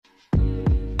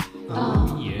Yeah.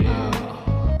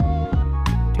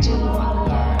 Do you want to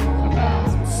learn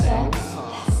about sex?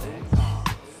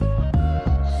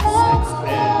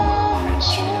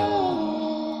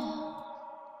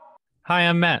 Hi,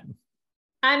 I'm Matt,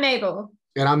 I'm Mabel.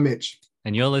 And I'm Mitch.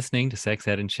 and you're listening to Sex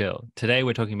Ed and Chill. Today,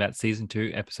 we're talking about Season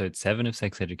 2, Episode 7 of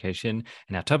Sex Education,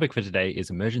 and our topic for today is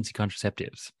emergency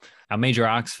contraceptives. Our major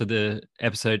arcs for the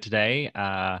episode today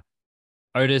are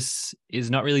Otis is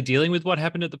not really dealing with what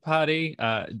happened at the party,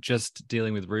 just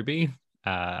dealing with Ruby.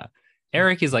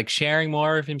 Eric is like sharing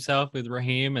more of himself with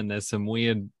Raheem, and there's some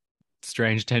weird,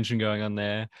 strange tension going on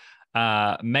there.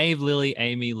 Maeve, Lily,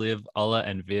 Amy, Liv, Ola,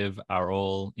 and Viv are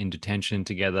all in detention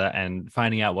together and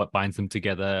finding out what binds them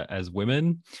together as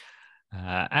women.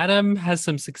 Adam has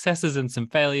some successes and some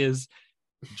failures.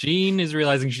 Jean is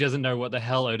realizing she doesn't know what the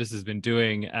hell Otis has been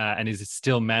doing and is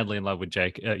still madly in love with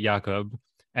Jacob.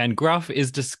 And Gruff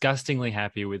is disgustingly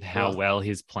happy with how well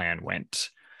his plan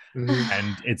went. Mhm.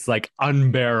 And it's like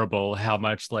unbearable how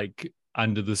much like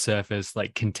under the surface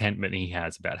like contentment he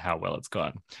has about how well it's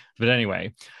gone. But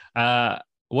anyway,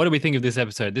 what do we think of this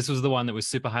episode? This was the one that was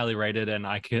super highly rated, and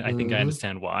I think I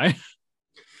understand why.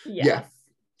 Yes. Yeah.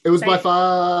 It was by Same.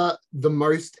 far the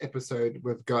most episode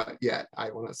we've got yet, I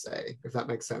want to say, if that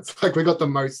makes sense. Like, we got the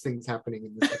most things happening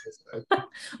in this episode.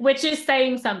 Which is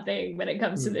saying something when it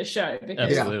comes to this show,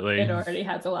 because Absolutely. it already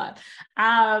has a lot.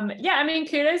 Yeah, I mean,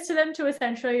 kudos to them to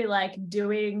essentially like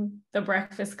doing the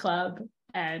Breakfast Club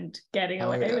and getting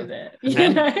away with it. You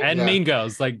And, know? and Yeah. Mean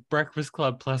Girls, like Breakfast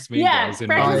Club plus Mean Yeah, Girls in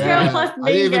Breakfast one. Club yeah. plus I didn't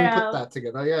Mean even Girl. put that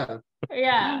together, yeah.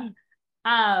 Yeah.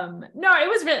 No, it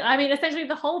was really, I mean, essentially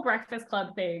the whole Breakfast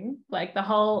Club thing, like that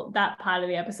part of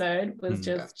the episode was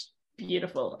just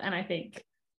beautiful, and I think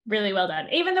really well done.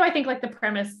 Even though I think like the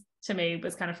premise to me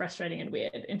was kind of frustrating and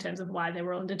weird in terms of why they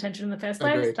were all in detention in the first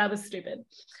place. Agreed. That was stupid.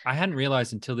 I hadn't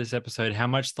realized until this episode how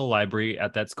much the library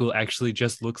at that school actually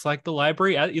just looks like the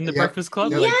library in the Yep. Breakfast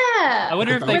Club. Yeah. Like, Yeah. I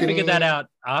wonder if they Balcony. figured that out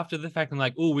after the fact and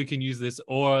like, oh, we can use this,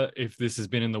 or if this has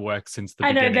been in the works since the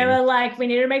I know, beginning. they were like, we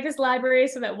need to make this library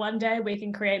so that one day we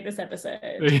can create this episode.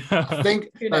 I think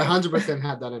Who they knows? 100%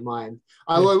 had that in mind.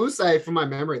 I will say, from my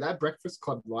memory, that Breakfast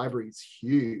Club library is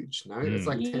huge, no? It's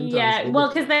like 10 times Yeah, bigger. well,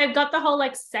 because they've got the whole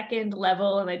like second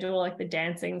level and they do all like the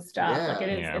dancing stuff. Yeah. Like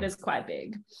Yeah. it is quite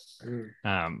big.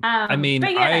 I mean,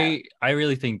 but yeah. I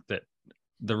really think that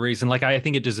the reason, like, I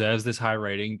think it deserves this high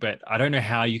rating, but I don't know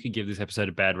how you could give this episode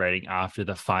a bad rating after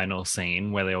the final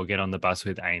scene where they all get on the bus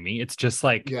with Amy. It's just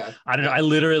like, Yeah. I don't know. I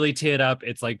literally teared up.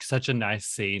 It's like such a nice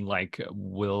scene. Like,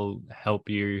 we'll help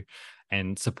you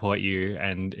and support you,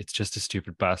 and it's just a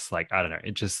stupid bus. Like, I don't know.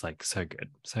 It's just like so good,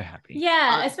 so happy.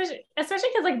 Yeah, especially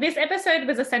because like this episode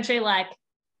was essentially like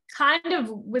kind of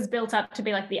was built up to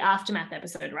be like the aftermath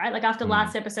episode, right? Like after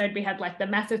last episode, we had like the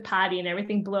massive party and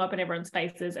everything blew up in everyone's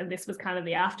faces, and this was kind of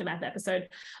the aftermath episode.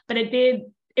 But it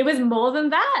was more than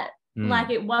that. Like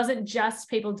it wasn't just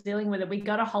people dealing with it. We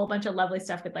got a whole bunch of lovely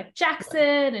stuff with like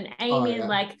Jackson and Amy and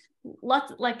like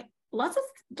lots of, like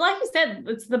you said,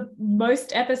 it's the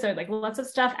most episode, like lots of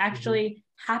stuff actually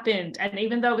happened. And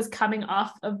even though it was coming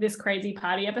off of this crazy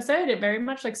party episode, it very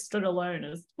much like stood alone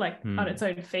as like on its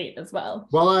own feet as well.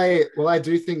 Well, I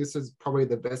do think this is probably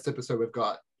the best episode we've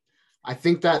got. I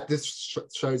think that this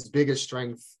show's biggest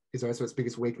strength is also its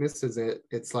biggest weakness, is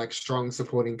it's like strong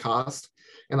supporting cast,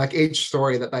 and like each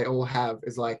story that they all have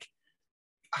is like,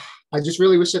 I just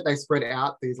really wish that they spread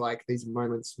out these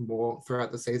moments more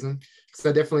throughout the season, because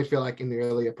I definitely feel like in the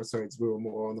early episodes we were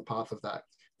more on the path of that.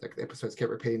 Like the episodes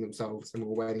kept repeating themselves and we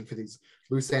were waiting for these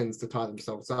loose ends to tie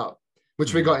themselves up,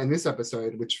 which we got in this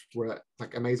episode, which were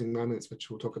like amazing moments, which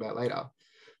we'll talk about later.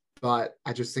 But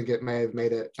I just think it may have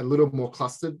made it a little more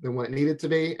clustered than what it needed to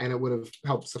be, and it would have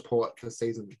helped support the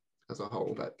season as a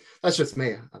whole. But that's just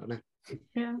me. I don't know.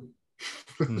 Yeah.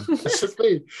 That's just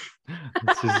me.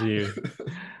 This is you.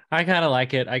 I kind of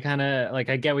like it. I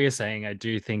get what you're saying. I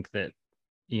do think that,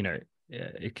 you know,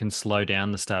 it can slow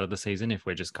down the start of the season if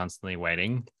we're just constantly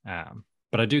waiting.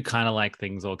 But I do kind of like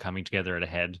things all coming together at a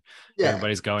head. Yeah.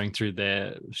 Everybody's going through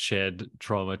their shared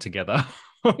trauma together.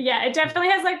 Yeah, it definitely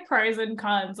has like pros and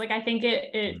cons. Like I think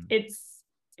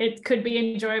it could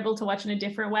be enjoyable to watch in a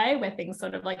different way where things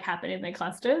sort of like happen in their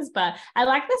clusters. But I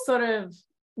like this sort of,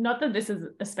 not that this is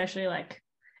especially like,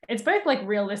 it's both like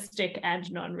realistic and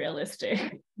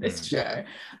non-realistic, this show.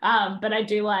 But I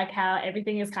do like how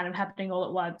everything is kind of happening all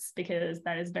at once, because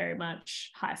that is very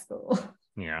much high school.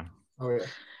 Yeah. Oh yeah.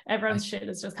 Everyone's shit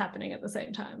is just happening at the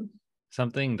same time.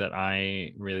 Something that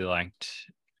I really liked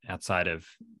outside of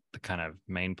the kind of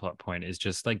main plot point is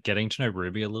just like getting to know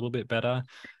Ruby a little bit better.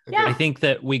 Yeah. I think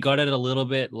that we got it a little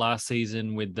bit last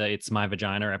season with the It's My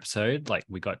Vagina episode. Like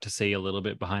we got to see a little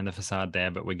bit behind the facade there,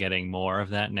 but we're getting more of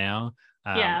that now.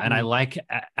 Yeah. And I like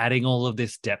adding all of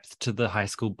this depth to the high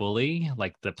school bully,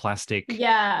 like the plastic,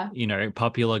 Yeah.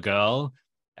 popular girl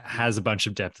has a bunch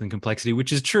of depth and complexity,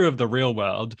 which is true of the real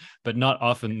world, but not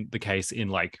often the case in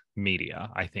like media.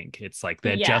 I think it's like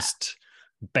they're just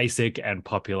basic and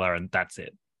popular and that's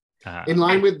it. In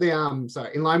line with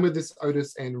this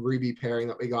Otis and Ruby pairing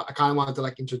that we got, I kind of wanted to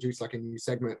like introduce like a new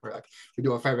segment where like we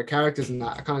do our favorite characters and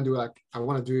that. I kind of do like I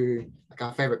want to do like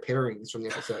our favorite pairings from the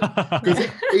episode because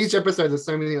each episode there's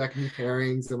so many like new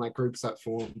pairings and like groups that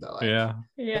form that like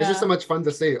it's just so much fun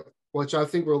to see. Which I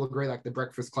think we'll all agree like the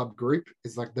Breakfast Club group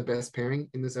is like the best pairing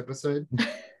in this episode.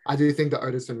 I do think the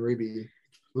Otis and Ruby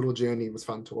little journey was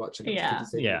fun to watch and it was good to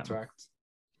see them interact.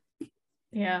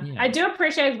 Yeah, I do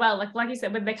appreciate as well, like you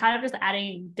said, when they're kind of just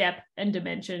adding depth and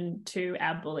dimension to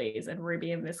our bullies and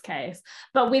Ruby in this case,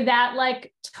 but without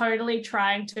like totally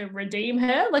trying to redeem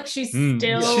her. Like she's still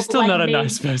like, not a mean,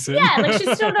 nice person. Yeah, like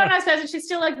she's still not a nice person. She's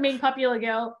still like mean popular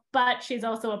girl, but she's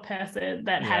also a person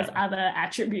that has other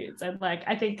attributes. And like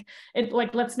I think it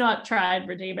like let's not try and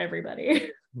redeem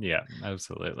everybody. Yeah,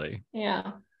 absolutely.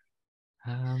 Yeah.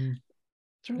 Trying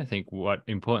to think what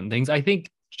important things. I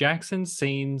think Jackson's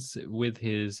scenes with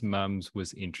his mums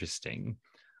was interesting.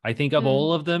 I think of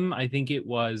all of them, I think it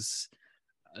was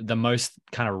the most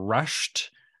kind of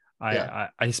rushed. I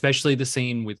especially the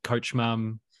scene with Coach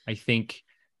Mum. I think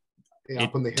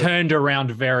it turned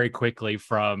around very quickly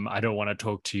from I don't want to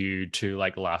talk to you to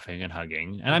like laughing and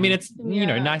hugging. And I mean, it's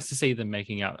nice to see them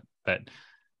making up, but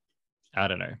I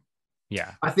don't know.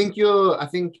 Yeah, I think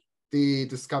the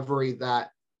discovery that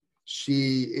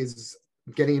she is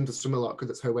getting him to swim a lot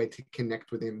because it's her way to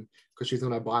connect with him because she's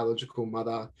not a biological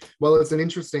mother. Well, it's an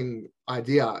interesting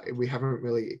idea. We haven't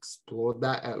really explored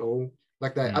that at all.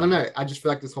 Like that, I don't know. I just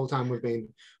feel like this whole time we've been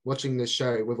watching this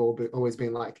show, we've always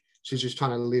been like, she's just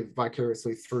trying to live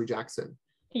vicariously through Jackson.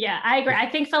 Yeah, I agree. I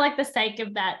think for like the sake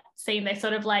of that scene, they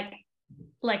sort of like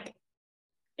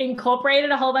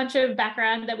incorporated a whole bunch of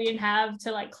background that we didn't have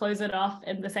to like close it off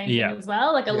in the same thing as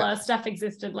well. Like a lot of stuff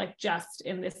existed like just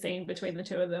in this scene between the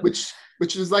two of them. Which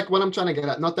is like what I'm trying to get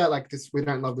at. Not that like this we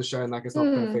don't love the show and like it's not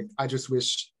perfect. I just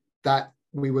wish that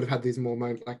we would have had these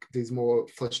more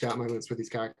fleshed out moments with these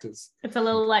characters. It's a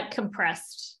little like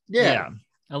compressed. Yeah.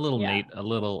 A little neat, a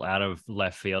little out of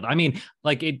left field. I mean,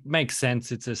 like it makes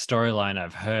sense. It's a storyline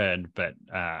I've heard, but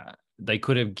they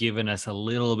could have given us a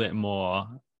little bit more.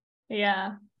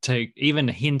 Yeah. To even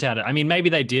hint at it. I mean, maybe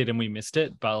they did and we missed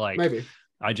it, but like maybe.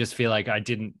 I just feel like I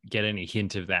didn't get any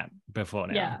hint of that before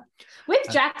now. Yeah. With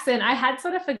Jackson, I had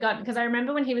sort of forgotten because I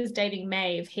remember when he was dating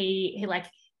Maeve, he like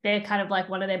they're kind of like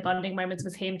one of their bonding moments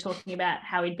was him talking about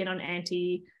how he'd been on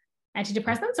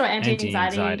antidepressants or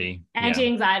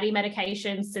anti-anxiety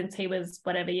medication since he was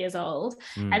whatever years old.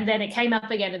 And then it came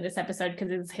up again in this episode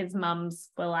because his mums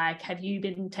were like, have you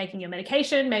been taking your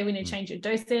medication? Maybe we need to change your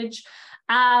dosage.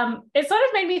 It sort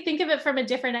of made me think of it from a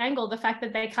different angle, the fact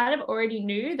that they kind of already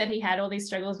knew that he had all these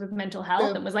struggles with mental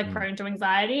health and was like prone to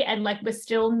anxiety, and like we're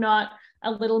still not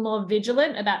a little more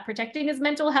vigilant about protecting his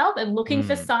mental health and looking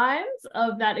for signs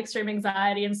of that extreme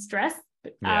anxiety and stress.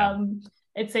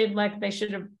 It seemed like they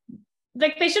should have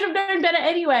known better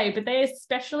anyway, but they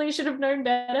especially should have known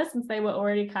better since they were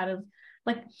already kind of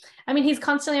like, I mean, he's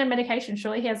constantly on medication.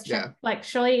 Surely he has,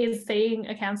 surely he's seeing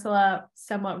a counselor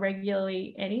somewhat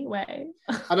regularly anyway.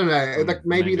 I don't know. Like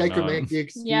maybe they could make the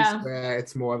excuse where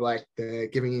it's more of like they're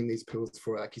giving him these pills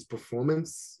for like his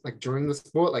performance, like during the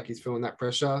sport, like he's feeling that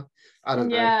pressure. I don't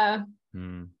know. Yeah.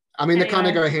 I mean, they kind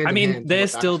of go hand in hand. I mean, they're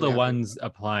still the ones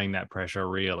applying that pressure,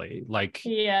 really. Like,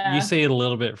 you see it a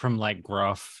little bit from like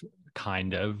Groff,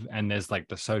 kind of, and there's like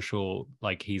the social,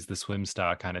 like he's the swim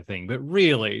star kind of thing. But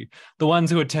really, the ones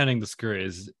who are turning the screw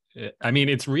is, I mean,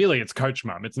 it's Coach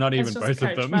Mum. It's not even both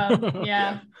of them.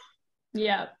 Yeah.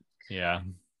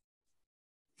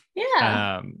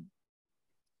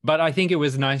 But I think it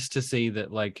was nice to see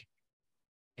that like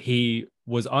he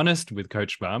was honest with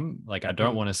Coach Mum. Like, I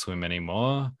don't want to swim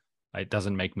anymore. It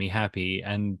doesn't make me happy.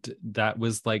 And that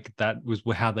was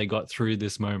how they got through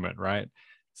this moment, right?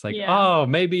 It's like, oh,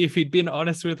 maybe if he'd been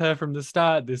honest with her from the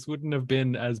start, this wouldn't have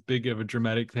been as big of a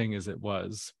dramatic thing as it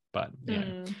was. But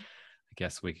I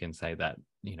guess we can say that,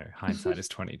 hindsight is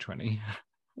 2020.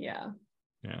 Yeah.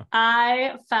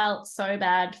 I felt so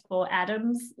bad for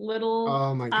Adam's little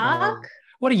arc.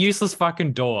 What a useless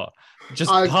fucking door.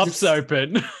 Just pops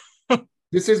open.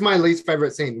 This is my least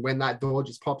favorite scene, when that door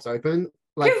just pops open.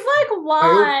 Like, it's like,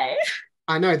 why?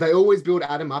 I know they always build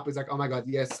Adam up. It's like, oh my god,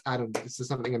 yes, Adam, this is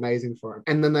something amazing for him,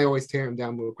 and then they always tear him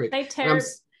down real quick. They And tear.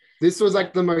 this was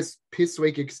like the most piss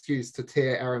weak excuse to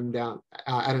tear Adam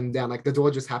down. Like the door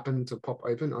just happened to pop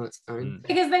open on its own.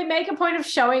 Because they make a point of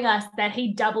showing us that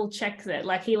he double checks it.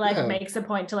 Like he Yeah. makes a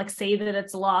point to like see that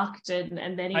it's locked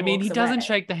and then he he walks doesn't away.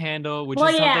 shake the handle, which Well,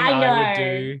 is yeah, something I I would know.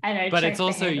 do. I know, But check it's the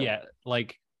also, handle. yeah,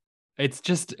 like it's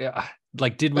just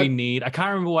like, did we need? I can't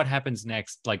remember what happens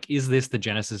next. Like, is this the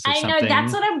genesis of I something? know,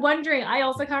 that's what I'm wondering. I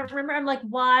also can't remember. I'm like,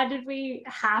 why did we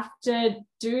have to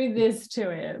do this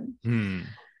to him?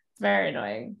 It's very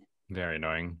annoying. Very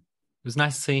annoying. It was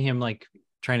nice to see him like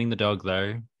training the dog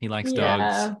though. He likes Yeah.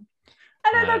 dogs.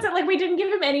 I know that's it. Like we didn't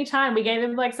give him any time. We gave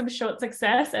him like some short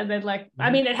success, and then like I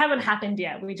mean, it hasn't happened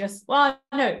yet. We just no,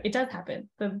 it does happen.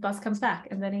 The bus comes back,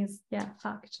 and then he's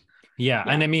fucked. Yeah,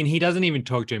 and I mean, he doesn't even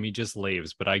talk to him. He just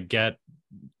leaves. But I get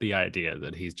the idea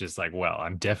that he's just like, well,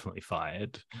 I'm definitely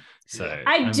fired. So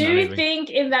I do think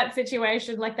in that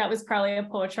situation, like that was probably a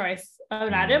poor choice of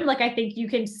Adam. Like I think you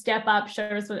can step up, show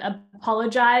us,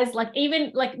 apologize, like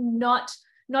even like not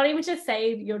even to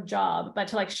save your job, but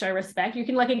to like show respect. You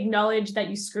can like acknowledge that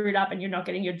you screwed up and you're not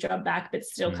getting your job back, but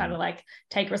still kind of like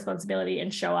take responsibility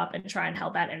and show up and try and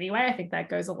help out anyway. I think that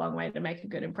goes a long way to make a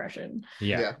good impression.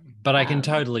 Yeah. But I can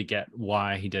totally get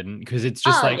why he didn't, because it's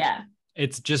just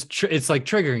it's just it's like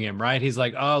triggering him, right? He's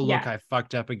like, oh look, I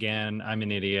fucked up again. I'm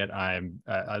an idiot.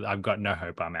 I've got no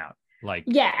hope. I'm out. Like,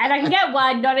 yeah, and I can get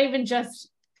why not even just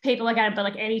people like Adam, but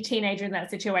like any teenager in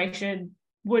that situation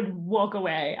would walk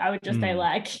away. I would just say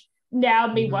like, now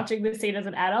me watching this scene as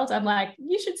an adult, I'm like,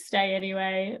 you should stay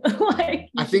anyway. Like,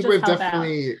 I think we've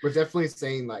definitely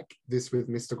seen like this with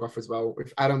Mr. Groff as well.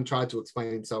 If Adam tried to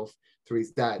explain himself to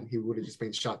his dad, he would have just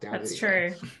been shut down. That's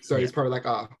anyway. true. So he's probably like,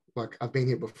 like I've been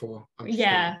here before. I'm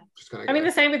just gonna I mean,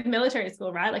 the same with military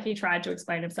school, right? Like he tried to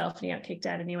explain himself and he got kicked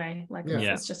out anyway. Like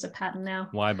it's just a pattern now.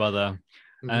 Why bother?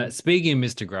 Speaking of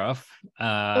Mr. Groff,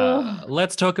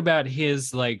 let's talk about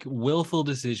his like willful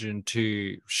decision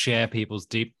to share people's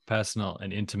deep personal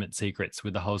and intimate secrets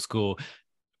with the whole school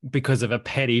because of a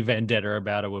petty vendetta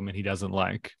about a woman he doesn't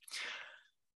like.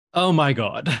 Oh my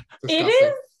God. It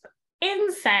is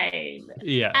insane.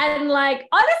 Yeah. And like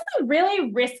honestly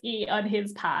really risky on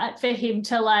his part for him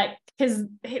to like, because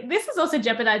this is also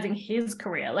jeopardizing his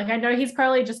career. Like I know he's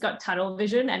probably just got tunnel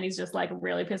vision and he's just like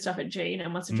really pissed off at Jean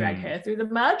and wants to drag her through the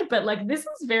mud, but like this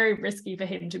is very risky for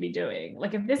him to be doing.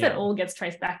 Like if this at all gets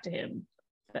traced back to him.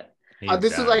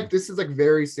 This is like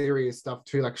very serious stuff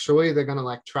too. Like surely they're gonna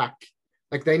like track,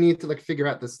 like they need to like figure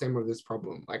out the stem of this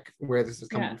problem, like where this is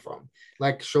coming from.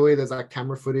 Like surely there's like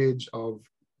camera footage of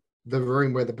the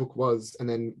room where the book was, and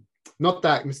then not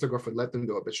that Mr. Groff would let them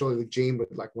do it, but surely Jean would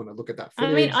like want to look at that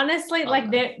footage. I mean, honestly, like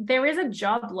there is a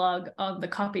job log on the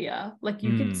copier. Like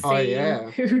you can see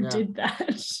who did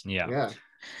that. Yeah.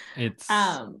 It's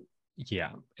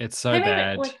it's so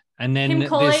bad. And then him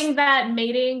calling that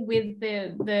meeting with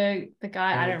the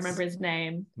guy, I don't remember his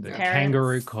name. The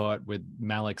kangaroo court with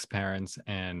Malik's parents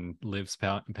and Liv's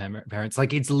parents.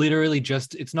 Like it's literally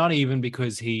just, it's not even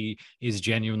because he is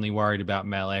genuinely worried about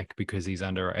Malik because he's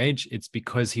underage. It's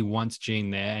because he wants Jean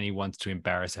there and he wants to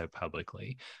embarrass her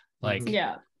publicly. Like,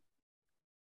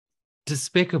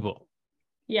 despicable.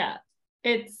 Yeah,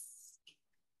 it's.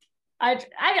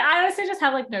 I honestly just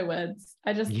have like no words.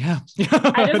 I just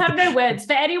have no words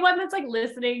for anyone that's like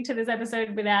listening to this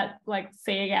episode without like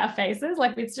seeing our faces.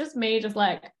 Like it's just me, just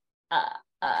like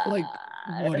what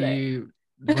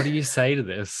do you say to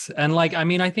this? And like, I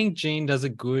mean, I think Jean does a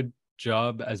good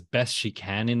job as best she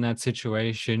can in that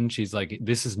situation. She's like,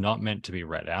 this is not meant to be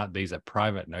read out. These are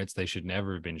private notes. They should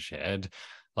never have been shared.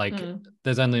 Like,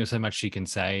 there's only so much she can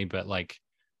say, but like,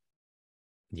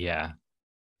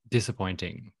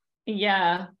 disappointing.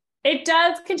 Yeah, it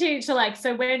does continue to like,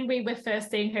 so when we were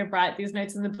first seeing her write these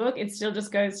notes in the book, it still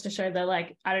just goes to show that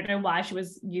like, I don't know why she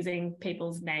was using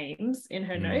people's names in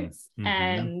her notes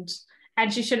and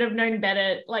she should have known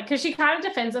better, like, because she kind of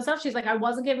defends herself. She's like, I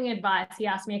wasn't giving advice. He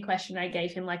asked me a question. I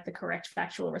gave him like the correct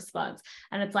factual response.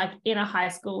 And it's like in a high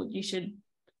school, you should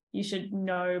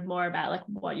know more about like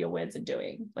what your words are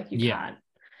doing. Like you can't.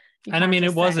 And I mean,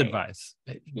 it was advice.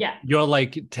 Yeah. You're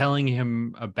like telling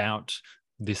him about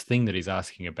this thing that he's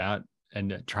asking about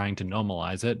and trying to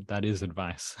normalize it. That is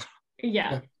advice.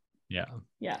 Yeah.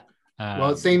 Well,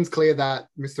 it seems clear that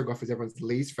Mr. Groff is everyone's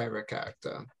least favorite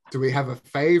character. Do we have a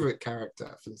favorite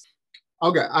character for this?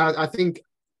 Okay, I think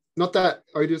not that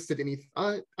Otis did anything.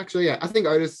 I think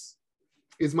Otis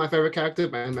is my favorite character,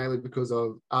 but mainly because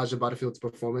of Aja Butterfield's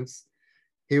performance.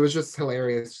 He was just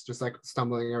hilarious, just like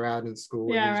stumbling around in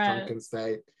school in his drunken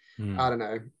state. I don't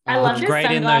know. I love Looks his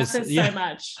great in those- sunglasses yeah. so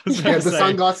much. I was Yeah, gonna the say.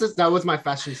 sunglasses. That was my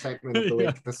fashion statement of the week.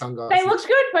 Yeah. The sunglasses. They looked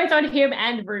good both on him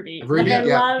and Ruby. Ruby, Like, I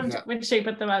yeah, loved yeah. when she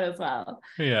put them on as well.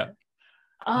 Yeah.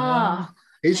 Oh,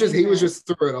 He was favorite. just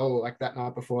through it all like that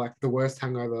night before, like the worst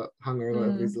hungover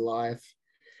of his Mm. life.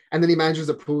 And then he manages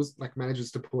to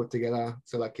pull it together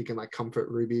so like he can like comfort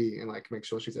Ruby and like make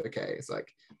sure she's okay. It's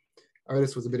like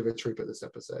Otis was a bit of a trooper this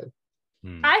episode.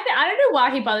 I don't know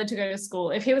why he bothered to go to school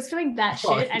if he was feeling that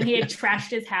Oh, shit and he had trashed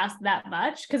his house that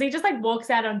much, because he just like walks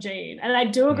out on Jean. And I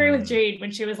do agree with Jean when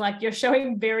she was like, you're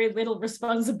showing very little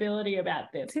responsibility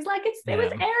about this. He's like, it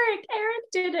was Eric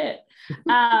did it.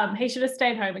 He should have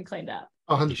stayed home and cleaned up.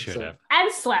 100%. He should have.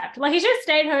 And slept. Like, he should have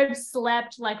stayed home,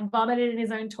 slept, like vomited in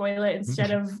his own toilet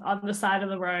instead of on the side of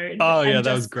the road. Oh and yeah,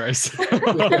 that was just- gross.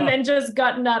 and then just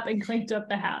gotten up and cleaned up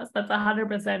the house. That's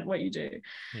 100% what you do.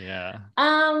 Yeah.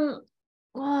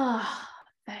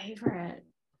 Favorite.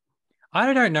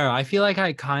 I don't know. I feel like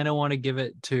I kind of want to give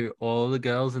it to all the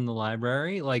girls in the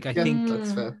library. Like, I Yeah, think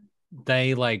that's fair.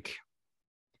 they like,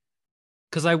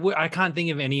 because I can't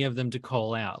think of any of them to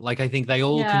call out. Like, I think they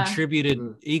all Yeah. contributed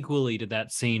Mm. equally to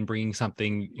that scene, bringing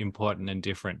something important and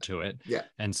different to it. Yeah.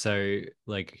 And so,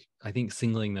 like, I think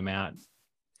singling them out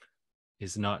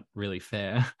is not really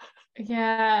fair.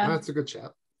 Yeah. That's a good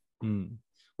shout. Mm.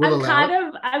 We'll allow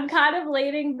it. I'm kind of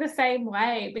leaning the same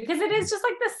way, because it is just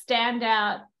like the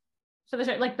standout for the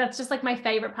show. Like, that's just like my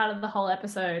favorite part of the whole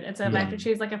episode. And so if I have to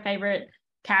choose like a favorite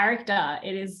character,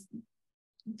 it is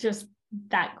just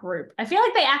that group. I feel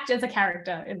like they act as a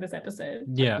character in this episode.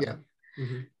 Yeah. Yeah.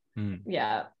 Mhm. Mm.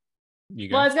 Yeah. You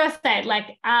go. Well, I was gonna say,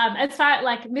 like, as far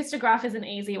like Mr. Gruff is an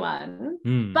easy one,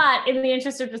 Mm. but in the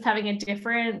interest of just having a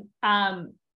different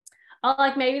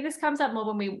like, maybe this comes up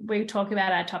more when we talk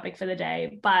about our topic for the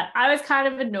day, but I was kind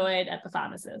of annoyed at the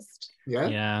pharmacist.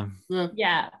 Yeah.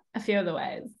 Yeah, a few of the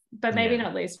ways, but maybe Yeah.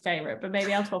 not least favorite, but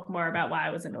maybe I'll talk more about why I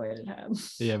was annoyed at her.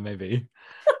 Yeah, maybe.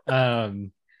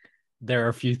 There are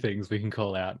a few things we can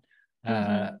call out.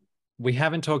 Mhm. We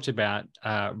haven't talked about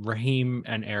Raheem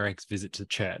and Eric's visit to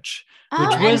church.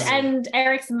 Oh, was- and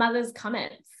Eric's mother's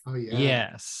comments. Oh yeah.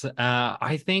 Yes.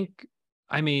 I think,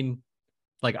 I mean,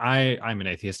 like, I'm an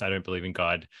atheist. I don't believe in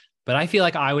God, but I feel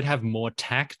like I would have more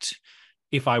tact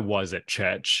if I was at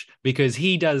church, because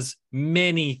he does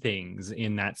many things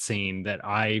in that scene that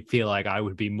I feel like I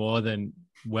would be more than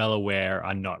well aware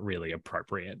are not really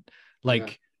appropriate. Like,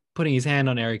 Yeah. putting his hand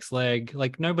on Eric's leg,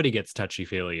 like, nobody gets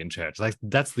touchy-feely in church. Like,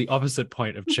 that's the opposite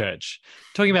point of church.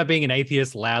 Talking about being an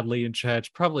atheist loudly in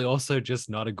church, probably also just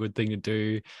not a good thing to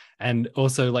do. And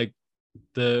also, like,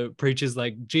 the preacher's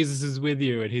like, Jesus is with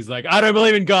you, and he's like, I don't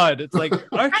believe in God. It's like,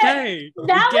 okay, we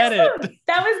get it.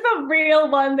 That was the real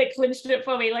one that clinched it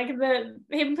for me. Like,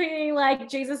 him being like,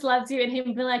 Jesus loves you, and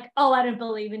him being like, oh, I don't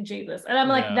believe in Jesus. And I'm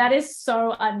like, Yeah. that is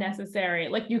so unnecessary.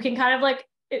 Like, you can kind of like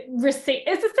receive,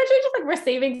 it's essentially just like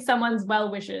receiving someone's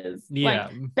well wishes, Yeah.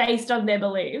 like, based on their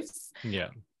beliefs. Yeah.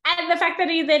 And the fact that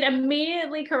he then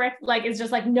immediately is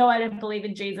just like, no, I don't believe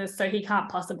in Jesus, so he can't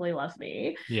possibly love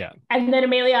me. Yeah. And then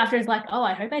immediately after is like, oh,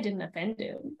 I hope I didn't offend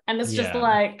him. And it's just Yeah.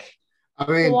 like, I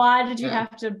mean, why did you yeah.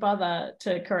 have to bother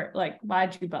to correct? Like, why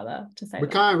did you bother to say we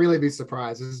that? can't really be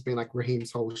surprised. This has been like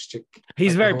Raheem's whole shtick.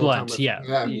 He's like, very the whole time blunt. with- Yeah.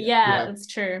 Yeah, Yeah. that's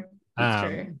true. That's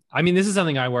true. I mean, this is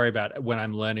something I worry about when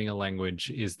I'm learning a language,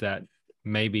 is that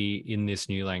maybe in this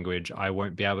new language, I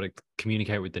won't be able to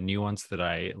communicate with the nuance that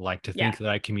I like to think that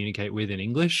I communicate with in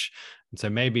English. And so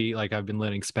maybe, like, I've been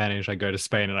learning Spanish, I go to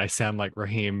Spain and I sound like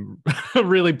Raheem,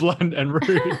 really blunt and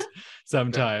rude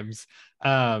sometimes.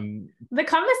 The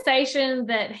conversation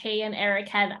that he and Eric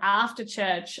had after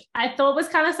church, I thought was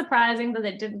kind of surprising that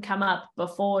it didn't come up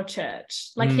before church.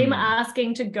 Like, him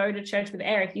asking to go to church with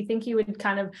Eric, you think he would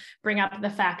kind of bring up the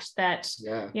fact that,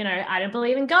 you know, I don't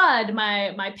believe in God.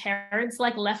 My parents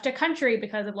like left a country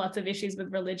because of lots of issues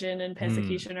with religion and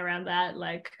persecution around that.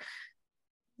 Like,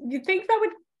 you think that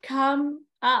would come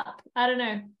up? I don't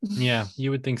know. Yeah,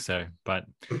 you would think so, but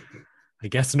I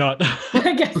guess not.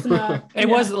 I guess not. It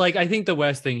was like, I think the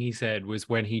worst thing he said was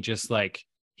when he just like,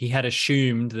 he had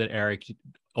assumed that Eric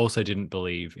also didn't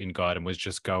believe in God and was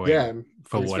just going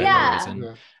for whatever reason.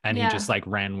 Yeah. And he just like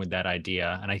ran with that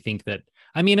idea. And I think that,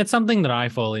 I mean, it's something that I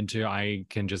fall into. I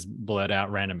can just blurt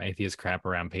out random atheist crap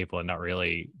around people and not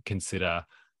really consider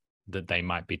that they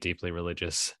might be deeply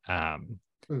religious.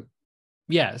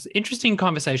 Yes, interesting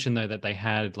conversation though that they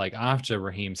had, like, after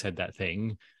Raheem said that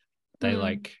thing. They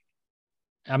like,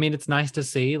 I mean, it's nice to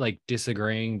see like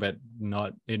disagreeing, but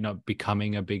not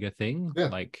becoming a bigger thing. Yeah.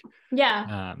 Like,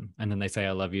 Yeah. and then they say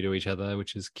I love you to each other,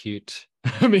 which is cute.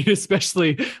 I mean,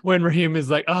 especially when Raheem is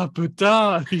like, oh,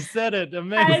 putain, he said it. I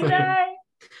Amazing. know.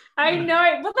 I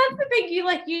know, but that's the thing.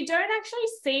 You don't actually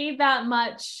see that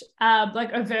much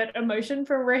like overt emotion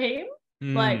from Raheem.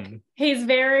 Like he's just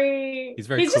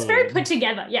cool. very put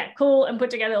together. Yeah, cool and put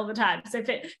together all the time. So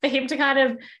for him to kind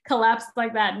of collapse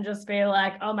like that and just be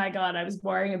like, oh my God, I was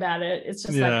worrying about it. It's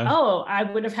just like, oh, I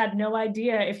would have had no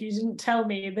idea if you didn't tell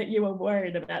me that you were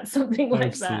worried about something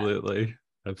like that.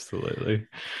 Absolutely.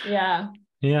 Yeah.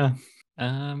 Yeah.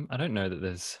 I don't know that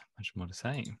there's much more to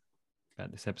say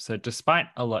about this episode. Despite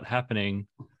a lot happening,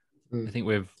 I think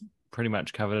we've pretty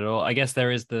much covered it all. I guess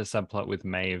there is the subplot with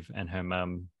Maeve and her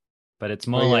mum, but it's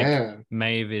more like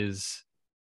Maeve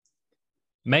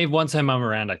wants her mum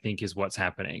around, I think, is what's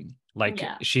happening. Like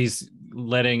she's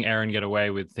letting Erin get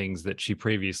away with things that she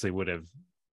previously would have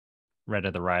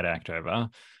read the right act over.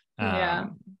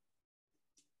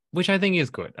 Which I think is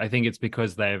good. I think it's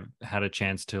because they've had a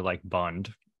chance to like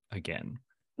bond again.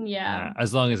 Yeah.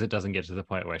 As long as it doesn't get to the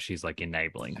point where she's like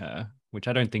enabling her, which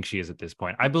I don't think she is at this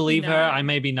point. I believe her. I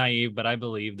may be naive, but I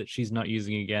believe that she's not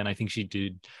using again. I think she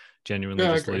did genuinely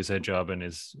lose her job and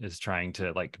is trying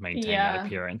to like maintain that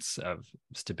appearance of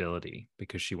stability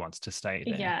because she wants to stay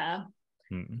there. Yeah.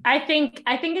 I think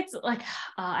it's like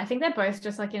I think they're both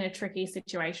just like in a tricky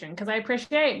situation because I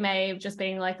appreciate Maeve just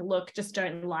being like, look, just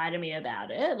don't lie to me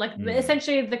about it. Like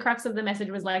essentially the crux of the message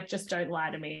was like, just don't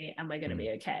lie to me and we're going to be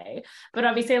okay. But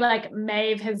obviously like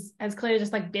Maeve has clearly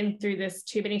just like been through this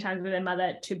too many times with her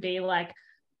mother to be like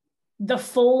the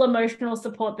full emotional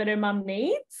support that her mum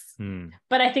needs.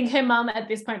 But I think her mum at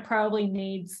this point probably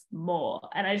needs more.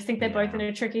 And I just think they're both in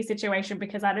a tricky situation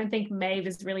because I don't think Maeve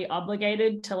is really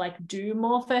obligated to like do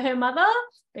more for her mother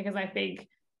because I think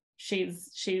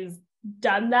she's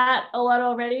done that a lot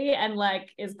already and like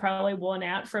is probably worn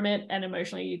out from it and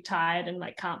emotionally tired and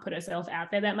like can't put herself out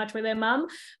there that much with her mum.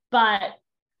 But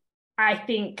I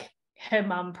think her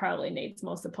mum probably needs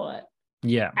more support.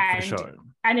 Yeah, for sure.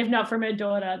 And if not from her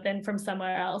daughter, then from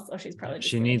somewhere else, or she's probably just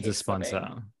she needs a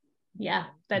sponsor. Yeah,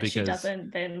 that she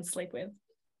doesn't then sleep with.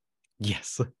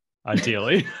 Yes,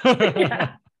 ideally.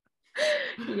 Yeah.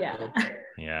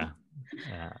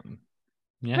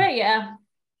 But yeah.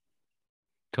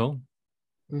 Cool.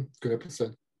 Good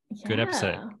episode. Good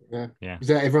episode. Yeah. Is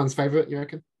that everyone's favorite, you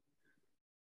reckon?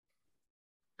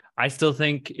 I still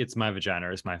think It's My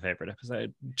Vagina is my favorite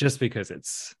episode, just because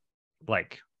it's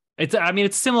like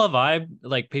it's similar vibe,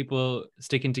 like people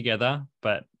sticking together,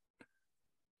 but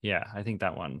yeah, I think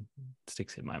that one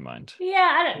sticks in my mind.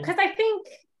 Yeah, I don't, because I think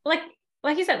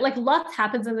like you said, like lots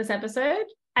happens in this episode.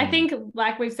 I think,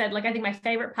 like we've said, like I think my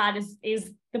favorite part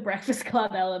is the Breakfast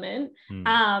Club element.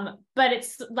 But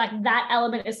it's like that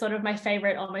element is sort of my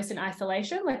favorite almost in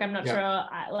isolation. Like I'm not sure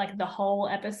like the whole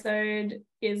episode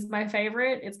is my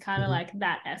favorite. It's kind of like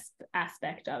that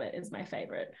aspect of it is my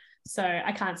favorite. So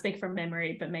I can't speak from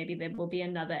memory, but maybe there will be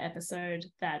another episode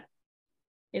that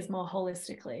is more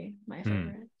holistically my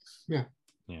favorite. Yeah.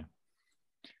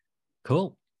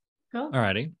 Cool.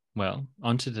 Alrighty. Well,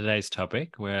 on to today's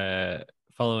topic. We're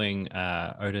following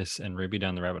Otis and Ruby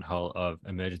down the rabbit hole of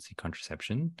emergency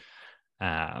contraception.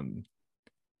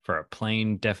 For a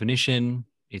plain definition,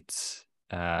 it's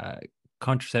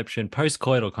contraception,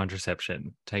 post-coital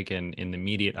contraception taken in the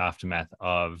immediate aftermath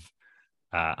of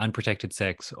unprotected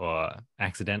sex or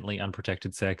accidentally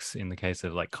unprotected sex in the case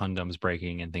of like condoms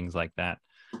breaking and things like that.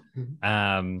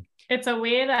 It's a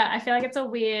weird I feel like it's a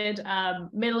weird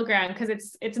middle ground because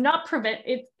it's not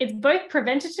it's both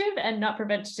preventative and not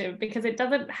preventative because it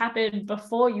doesn't happen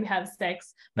before you have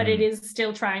sex, but it is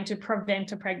still trying to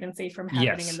prevent a pregnancy from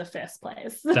happening in the first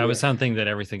place. That was something that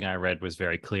everything I read was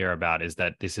very clear about, is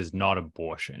that this is not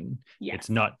abortion. It's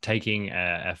not taking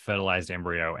a fertilized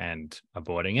embryo and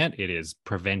aborting it. It is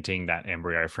preventing that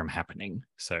embryo from happening.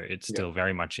 So it's still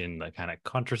very much in the kind of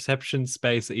contraception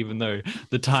space, even though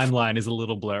the timeline is a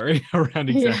little blurry around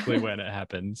exactly when it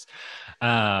happens.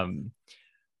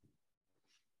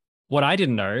 What I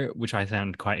didn't know, which I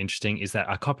found quite interesting, is that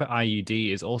a copper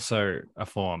IUD is also a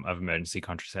form of emergency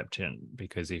contraception,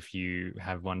 because if you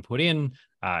have one put in,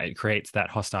 it creates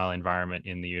that hostile environment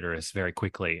in the uterus very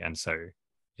quickly, and so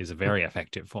is a very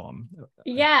effective form.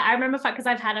 Yeah, I remember because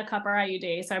I've had a copper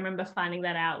IUD, so I remember finding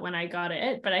that out when I got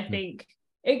it. But I think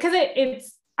because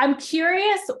it's I'm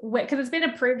curious because it's been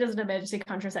approved as an emergency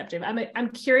contraceptive. I'm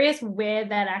curious where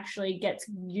that actually gets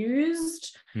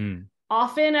used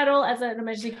often at all as an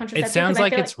emergency contraceptive. It sounds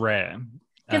like it's rare.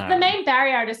 Because the main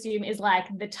barrier, I'd assume, is like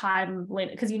the time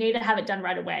limit, because you need to have it done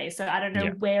right away. So I don't know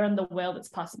where in the world it's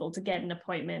possible to get an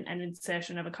appointment and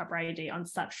insertion of a copper IUD on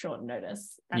such short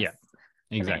notice.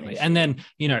 Exactly. issue. And then,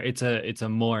 it's a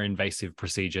more invasive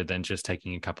procedure than just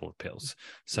taking a couple of pills.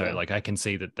 So Yeah. like I can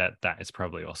see that is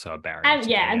probably also a barrier. And to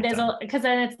yeah, getting and it there's done. because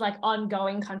then it's like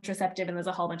ongoing contraceptive, and there's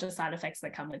a whole bunch of side effects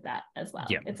that come with that as well.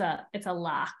 Yeah. It's a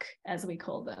LARC, as we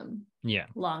call them. Yeah.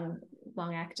 Long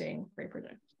acting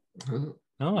reproductive.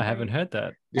 Oh, I haven't heard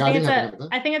that. Yeah, I didn't have that.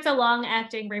 I think it's a long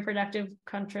acting reproductive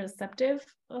contraceptive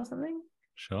or something.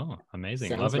 Sure. Amazing.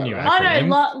 Sounds Love a about new right. acronym.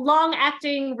 Oh no, long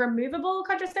acting removable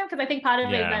contraceptive, because I think part of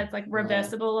it is Yeah. that it's like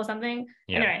reversible or something.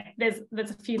 Yeah. Anyway,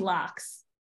 there's a few LARCs.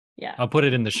 Yeah. I'll put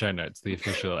it in the show notes, the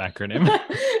official acronym.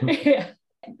 Yeah.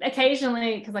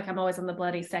 Occasionally, because like I'm always on the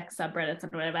bloody sex subreddits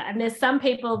and whatever, and there's some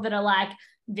people that are like,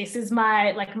 this is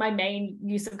my main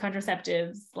use of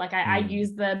contraceptives. Like I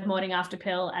use the morning after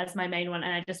pill as my main one,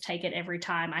 and I just take it every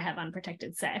time I have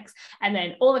unprotected sex. And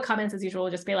then all the comments as usual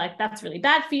will just be like, that's really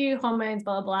bad for you, hormones,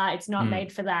 blah, blah, blah. It's not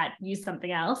made for that. Use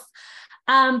something else.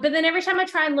 But then every time I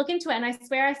try and look into it, and I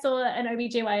swear I saw an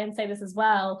OBGYN say this as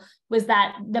well, was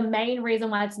that the main reason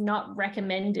why it's not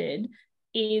recommended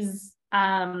is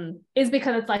because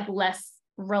it's like less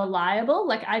reliable.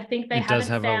 Like I think it does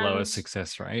have a lower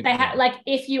success rate. Like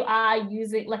if you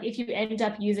end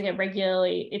up using it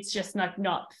regularly, it's just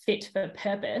not fit for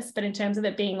purpose. But in terms of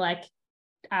it being like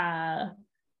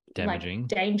damaging, like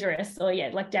dangerous or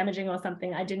like damaging or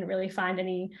something, I didn't really find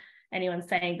anyone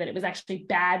saying that it was actually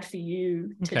bad for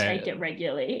you to take it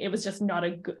regularly. It was just not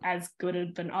as good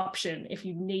of an option if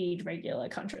you need regular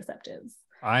contraceptives.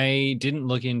 I didn't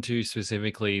look into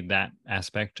specifically that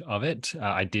aspect of it.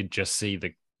 I did just see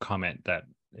the comment that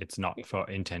it's not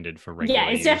intended for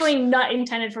regular use. Definitely not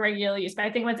intended for regular use. But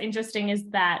I think what's interesting is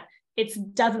that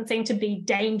it doesn't seem to be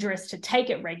dangerous to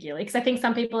take it regularly, because I think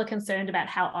some people are concerned about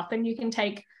how often you can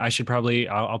take. I should probably,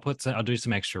 I'll do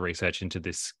some extra research into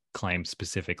this claim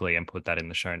specifically and put that in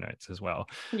the show notes as well.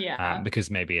 Yeah.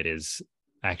 Because maybe it is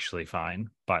actually fine,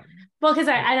 but because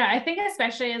I think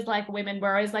especially as like women,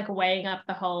 we're always like weighing up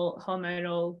the whole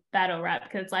hormonal battle, right?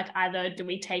 Because it's like, either do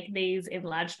we take these in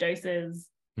large doses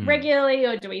regularly,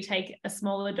 or do we take a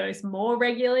smaller dose more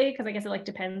regularly? Because I guess it like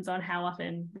depends on how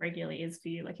often regularly is for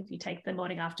you. Like if you take the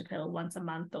morning after pill once a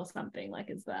month or something, like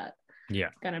is that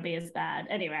going to be as bad?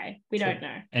 Anyway, we don't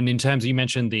know. And in terms, you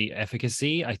mentioned the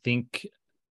efficacy, I think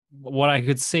what I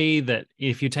could see that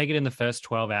if you take it in the first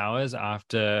 12 hours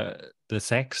after the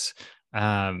sex,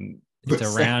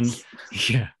 it's around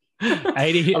 80 to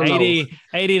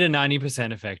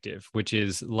 90% effective, which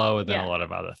is lower than a lot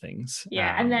of other things.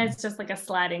 And then it's just like a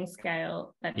sliding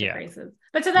scale that decreases.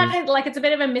 But so that is like, it's a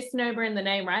bit of a misnomer in the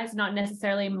name, right? It's not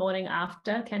necessarily morning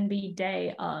after, can be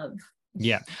day of.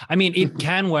 Yeah. I mean, it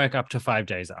can work up to 5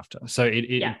 days after. So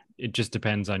it just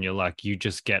depends on your luck.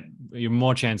 You're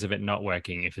more chance of it not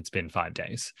working if it's been 5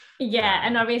 days. Yeah.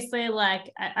 And obviously, like,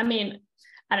 I mean,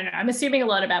 I don't know. I'm assuming a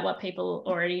lot about what people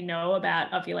already know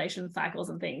about ovulation cycles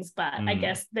and things, but I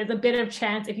guess there's a bit of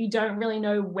chance if you don't really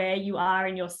know where you are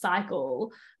in your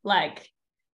cycle, like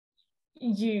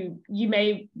you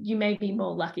may be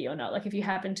more lucky or not. Like if you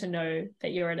happen to know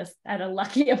that you're at a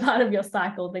luckier part of your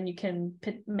cycle, then you can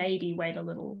maybe wait a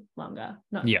little longer.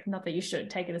 Not that you should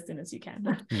take it as soon as you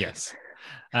can. Yes.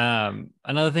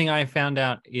 Another thing I found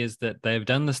out is that they've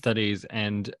done the studies,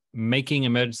 and making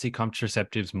emergency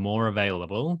contraceptives more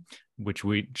available, which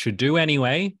we should do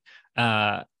anyway,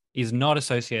 is not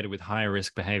associated with higher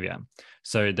risk behavior.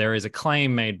 So there is a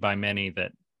claim made by many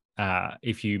that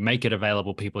if you make it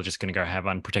available, people are just going to go have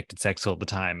unprotected sex all the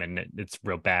time, and it's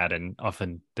real bad. And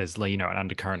often there's, an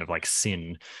undercurrent of like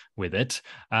sin with it.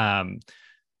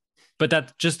 But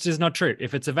that just is not true.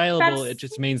 If it's available, it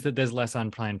just means that there's less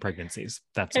unplanned pregnancies.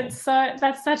 That's all. It's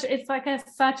like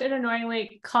such an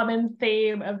annoyingly common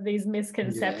theme of these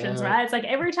misconceptions, right? It's like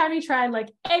every time you try and like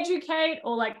educate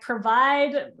or like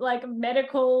provide like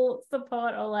medical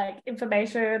support or like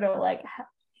information or like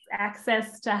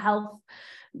access to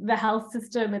the health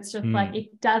system, it's just like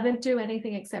it doesn't do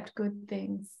anything except good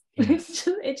things. Yes.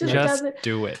 it just doesn't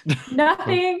do it.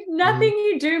 nothing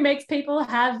you do makes people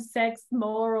have sex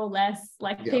more or less.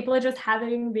 Like people are just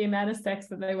having the amount of sex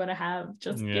that they want to have.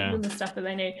 Just give them the stuff that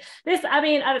they need.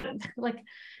 I don't like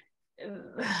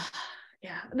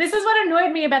this is what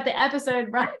annoyed me about the episode,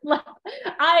 right? Like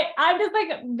I'm just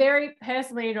like very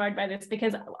personally annoyed by this,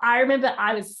 because I remember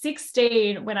I was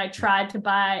 16 when I tried to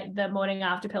buy the morning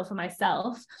after pill for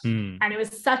myself, and it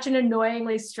was such an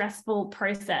annoyingly stressful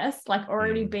process, like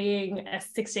already being a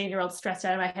 16-year-old stressed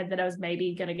out of my head that I was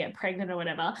maybe going to get pregnant or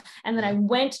whatever. And then I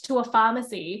went to a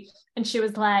pharmacy and she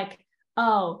was like,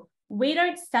 oh, we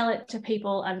don't sell it to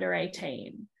people under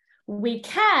 18. we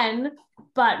can,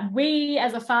 but we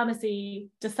as a pharmacy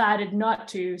decided not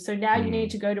to. So now you need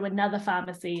to go to another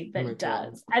pharmacy that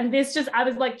does. And this just, I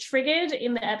was like triggered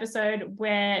in the episode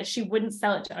where she wouldn't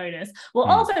sell it to Otis. Well,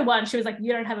 also one, she was like,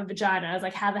 you don't have a vagina. I was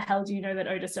like, how the hell do you know that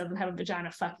Otis doesn't have a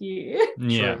vagina? Fuck you.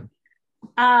 Yeah.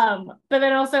 But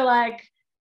then also like,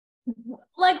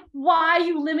 why are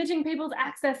you limiting people's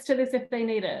access to this if they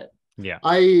need it? Yeah,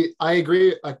 I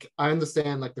agree. Like, I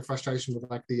understand like the frustration with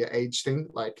like the age thing.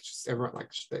 Like, just everyone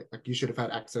like you should have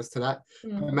had access to that.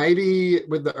 But maybe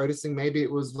with the Otis thing, maybe it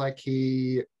was like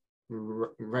he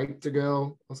raped a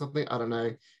girl or something. I don't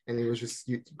know, and he was just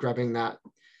grabbing that,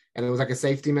 and it was like a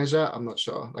safety measure. I'm not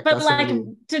sure. Like, but that's like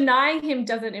really... denying him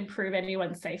doesn't improve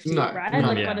anyone's safety, right?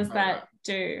 Like, what does that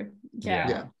do?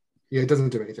 Yeah, it doesn't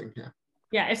do anything.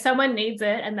 Yeah, if someone needs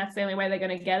it and that's the only way they're going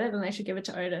to get it, then they should give it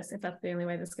to Otis if that's the only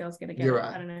way this girl's going to get it.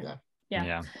 Right. I don't know.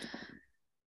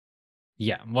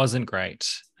 Yeah, wasn't great.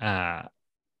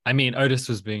 I mean, Otis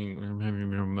was being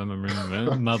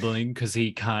mumbling because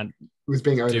he can't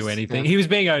do anything. He was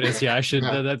being Otis. Yeah, I should.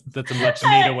 That's a much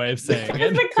neater way of saying it.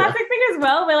 It's the classic thing as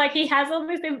well, where like he has all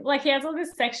this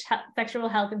sexual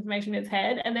health information in his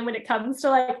head, and then when it comes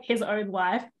to like his own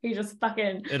life, he just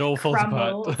fucking it all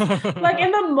crumbles. falls apart. Like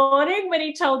in the morning when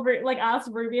he asked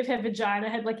Ruby if her vagina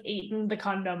had like eaten the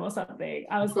condom or something,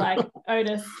 I was like,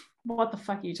 Otis, what the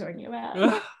fuck are you talking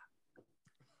about?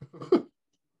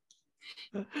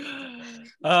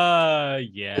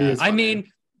 Yeah. I mean,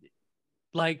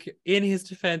 like, in his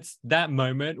defense, that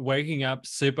moment, waking up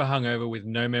super hungover with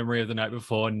no memory of the night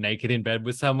before, naked in bed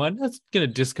with someone, that's gonna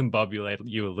discombobulate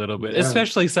you a little bit,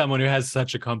 especially someone who has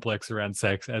such a complex around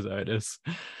sex as Otis.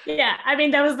 Yeah, I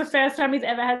mean, that was the first time he's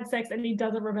ever had sex and he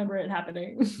doesn't remember it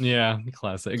happening. Yeah,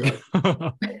 classic. Anyway,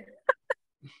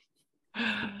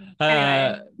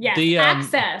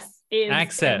 access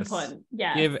is important.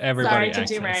 Yeah. Give everybody access.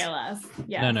 Sorry to derail us.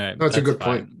 Yeah. No, that's a good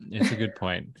point. It's a good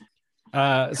point.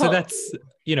 Cool. So that's,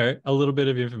 a little bit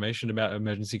of information about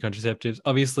emergency contraceptives.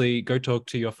 Obviously, go talk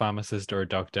to your pharmacist or a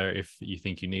doctor if you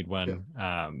think you need one.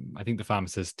 I think the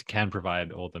pharmacist can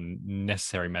provide all the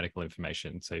necessary medical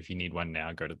information. So if you need one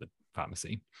now, go to the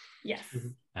pharmacy. Yes.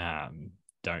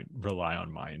 Don't rely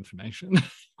on my information.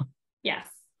 Yes.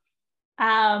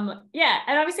 And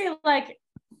obviously, like,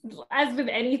 as with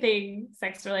anything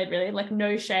sex related, really, like,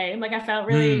 no shame. Like, I felt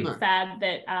really sad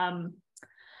that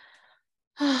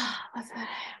what's that?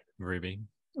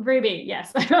 Ruby,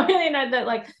 yes. I don't really know that,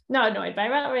 like, not annoyed, but I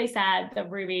felt really sad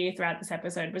that Ruby throughout this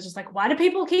episode was just like, why do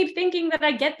people keep thinking that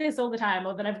I get this all the time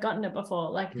or that I've gotten it before?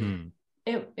 Like,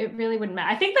 it really wouldn't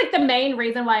matter. I think like the main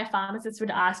reason why a pharmacist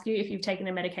would ask you if you've taken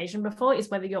a medication before is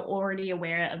whether you're already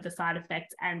aware of the side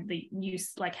effects and the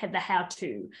use, like the how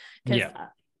to, because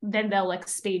then they'll like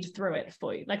speed through it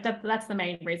for you. Like that's the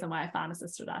main reason why a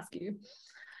pharmacist would ask you.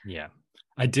 Yeah.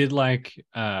 I did like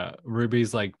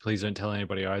Ruby's like, please don't tell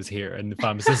anybody I was here. And the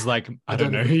pharmacist is like, I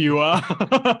don't know who you are.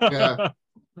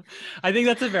 I think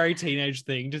that's a very teenage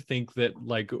thing to think that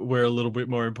like we're a little bit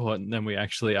more important than we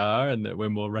actually are and that we're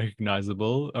more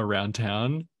recognizable around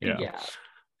town.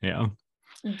 Yeah.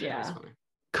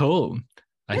 Cool.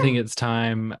 I think it's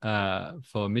time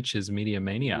for Mitch's Media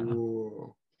Mania.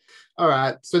 Ooh. All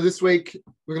right. So this week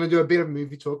we're going to do a bit of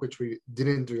movie talk, which we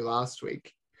didn't do last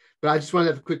week. But I just want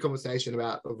to have a quick conversation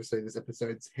about, obviously, this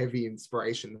episode's heavy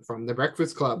inspiration from The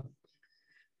Breakfast Club.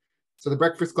 So The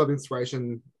Breakfast Club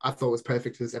inspiration, I thought, was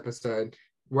perfect for this episode,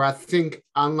 where I think,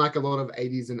 unlike a lot of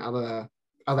 80s and other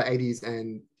 80s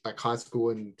and like high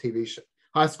school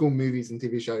movies and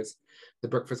TV shows, The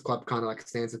Breakfast Club kind of like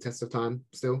stands the test of time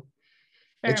still.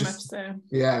 Very much so.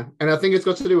 Yeah. And I think it's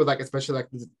got to do with like, especially like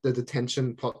the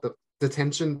detention plot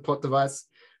device.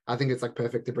 I think it's like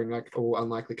perfect to bring like all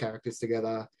unlikely characters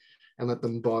together and let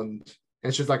them bond. And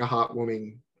it's just like a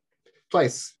heartwarming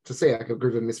place to see like a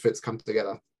group of misfits come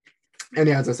together. And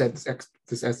yeah, as I said,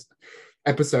 this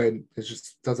episode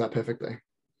just does that perfectly.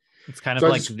 It's kind of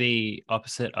like the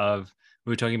opposite of,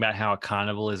 we were talking about how a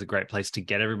carnival is a great place to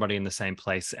get everybody in the same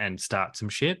place and start some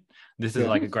shit. This is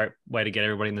like a great way to get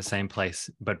everybody in the same place,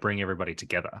 but bring everybody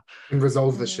together. And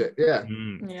resolve the shit. Yeah.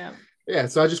 Yeah,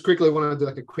 so I just quickly want to do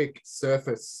like a quick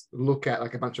surface look at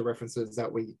like a bunch of references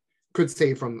that we could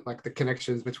see from like the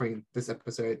connections between this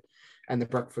episode and The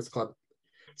Breakfast Club.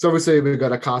 So obviously we've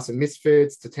got a cast of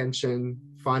misfits, detention,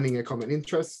 finding a common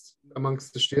interest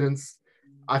amongst the students.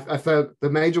 I felt the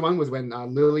major one was when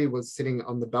Lily was sitting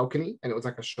on the balcony and it was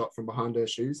like a shot from behind her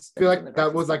shoes. I feel like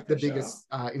that was like the biggest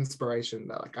inspiration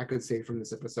that like I could see from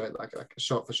this episode, like a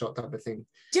shot for shot type of thing.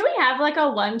 Do we have like a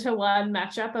 1-to-1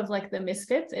 matchup of like the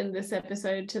misfits in this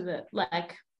episode to the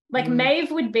like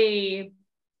Maeve would be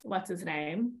what's his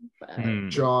name? But,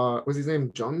 John, was his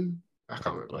name John? I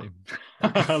can't Probably.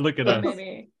 remember. Look at yeah, us.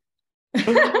 maybe.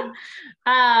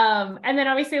 And then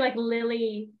obviously like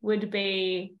Lily would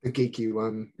be The geeky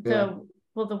one. Yeah.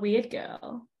 the weird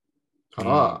girl.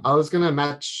 Oh, I was gonna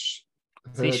match.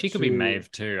 See, her she could be to-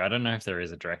 Maeve too. I don't know if there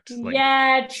is a direct like.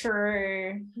 Yeah,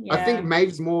 true. Yeah. I think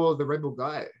Maeve's more the rebel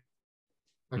guy,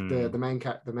 like the main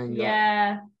the main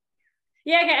guy.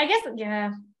 Yeah, okay, I guess,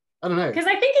 yeah. I don't know. Because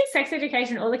I think in Sex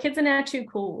Education, all the kids are now too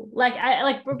cool. Like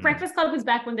Breakfast Club was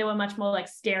back when there were much more like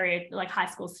high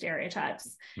school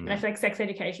stereotypes. And I feel like Sex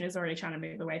Education is already trying to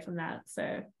move away from that.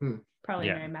 So probably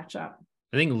no match up.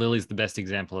 I think Lily's the best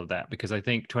example of that because I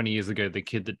think 20 years ago, the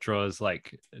kid that draws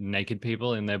like naked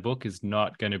people in their book is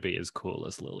not going to be as cool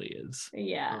as Lily is.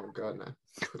 Yeah. Oh god,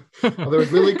 no. Although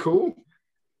is Lily cool?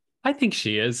 I think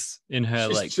she is in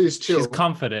her she's chill. She's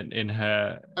confident in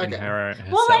her in her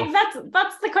herself. Well, like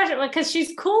that's the question, like because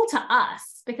she's cool to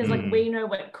us because like we know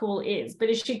what cool is, but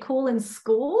is she cool in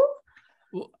school?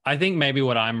 Well, I think maybe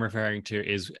what I'm referring to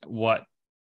is what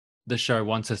the show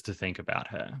wants us to think about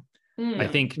her. I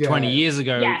think 20 years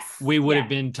ago, we would have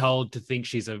been told to think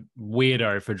she's a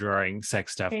weirdo for drawing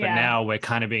sex stuff, but now we're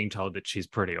kind of being told that she's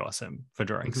pretty awesome for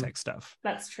drawing sex stuff.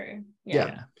 That's true.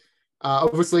 Yeah.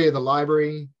 Obviously, the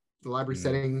library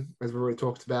setting, as we already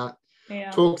talked about,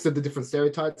 talks of the different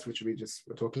stereotypes, which we just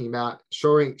were talking about,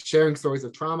 sharing stories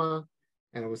of trauma,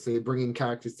 and obviously bringing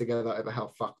characters together over how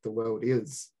fucked the world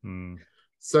is.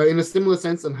 So in a similar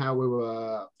sense on how we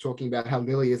were talking about how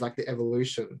Lily is like the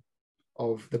evolution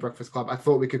of the Breakfast Club, I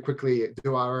thought we could quickly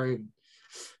do our own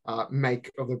make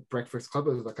of the Breakfast Club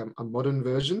as like a modern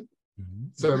version.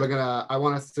 So I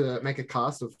want us to make a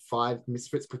cast of 5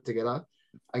 misfits put together,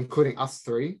 including us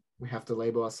 3. We have to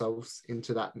label ourselves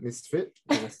into that misfit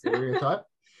and a stereotype.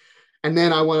 And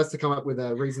then I want us to come up with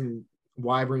a reason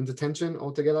why we're in detention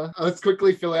altogether. Let's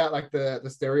quickly fill out like the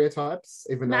stereotypes.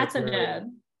 Even Matt's a nerd.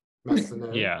 Matt's a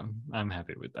nerd. Yeah, I'm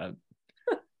happy with that.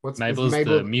 What's Mabel's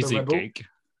the music geek.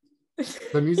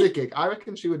 The music geek. I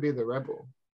reckon she would be the rebel.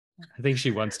 I think she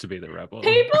wants to be the rebel.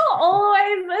 People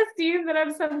always assume that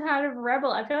I'm some kind of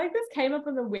rebel. I feel like this came up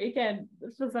on the weekend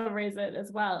for some reason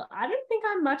as well. I don't think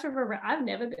I'm much of I've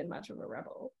never been much of a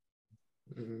rebel.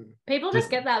 People just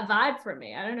get that vibe from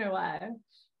me. I don't know why.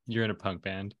 You're in a punk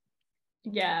band.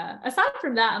 Yeah. Aside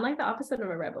from that, I'm like the opposite of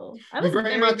a rebel. I was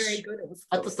very good at school.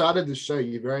 At the start of the show,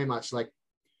 you very much like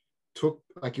took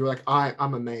like you were like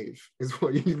I'm a Maeve is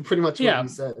what you pretty much what you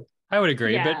said. I would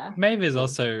agree, but Maeve is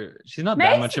also she's not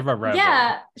that much of a rebel.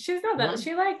 Yeah, she's not that.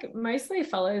 She like mostly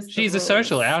follows. She's a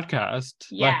social outcast,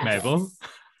 like Mabel.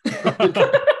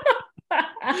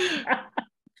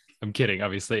 I'm kidding,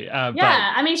 obviously. But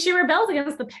I mean, she rebels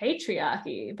against the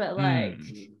patriarchy, but like,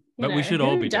 but we should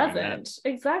all be doing that.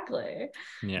 Exactly.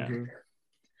 Yeah.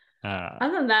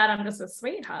 Other than that, I'm just a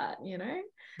sweetheart, you know.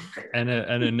 And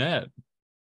a nerd.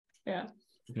 Yeah.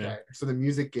 Okay. So the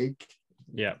music geek.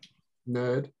 Yeah.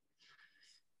 Nerd.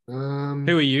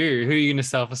 Who are you? Who are you going to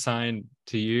self-assign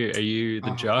to you? Are you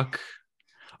the jock?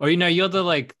 Or you're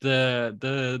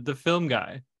the film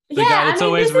guy. The guy that's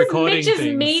always recording things.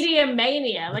 Mitch's media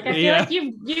mania. Like I feel like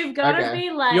you've got to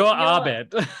be like you're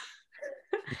Abed.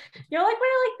 You're like one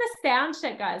of like the sound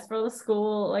check guys for all the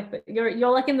school. Like you're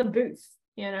like in the booth.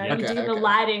 You know, you do the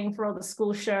lighting for all the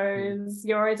school shows.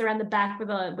 You're always around the back with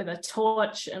a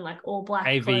torch and like all black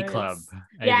AV clothes.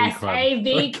 Club.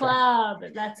 AV Club.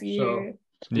 That's you. Sure.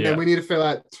 Yeah. And we need to fill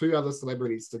out 2 other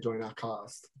celebrities to join our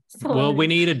cast. Well, we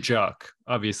need a jock.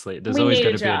 Obviously, there's always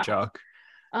going to be a jock.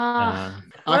 I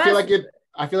feel like it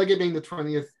being the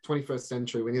 21st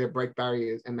century, we need to break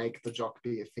barriers and make the jock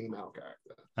be a female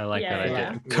character. I like that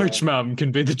idea. Coach Mum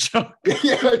can be the jock.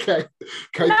 Yeah, okay.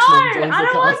 Coach Mum I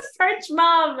don't want Coach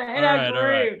Mum in our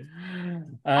group.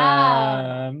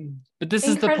 But this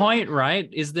is the point, right?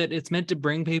 Is that it's meant to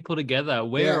bring people together.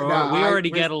 We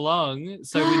already get along,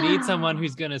 so we need someone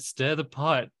who's going to stir the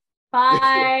pot.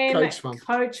 Fine,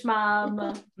 Coach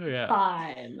Mum. Yeah.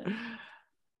 Fine.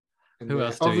 Who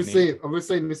else? Obviously,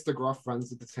 Mr. Groff runs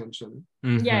the detention.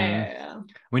 Mm-hmm. Yeah.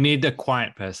 We need a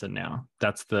quiet person now.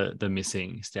 That's the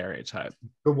missing stereotype.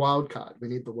 The wild card. We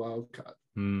need the wild card.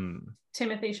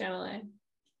 Timothy Chalamet.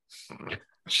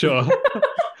 Sure.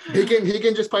 he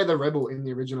can just play the rebel in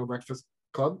the original Breakfast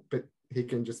Club, but he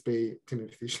can just be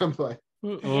Timothy Chalamet.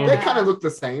 Yeah. They kind of look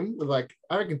the same. Like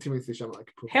I reckon Timothy Chalamet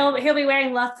could he'll be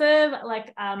wearing lots of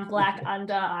like black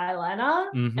under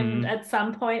eyeliner, and at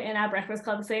some point in our Breakfast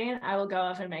Club scene, I will go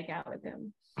off and make out with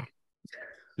him.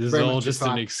 This is all just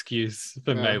an excuse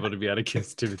for Mabel to be able to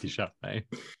kiss Timothy Chalamet.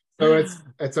 So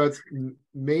it's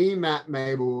me, Matt,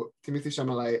 Mabel, Timothy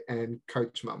Chalamet, and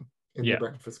Coach Mum in the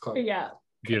Breakfast Club. Yeah.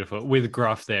 Beautiful. With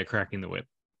Gruff there cracking the whip.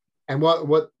 And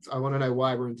what I want to know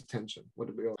why we're in detention. What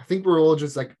did we all? I think we're all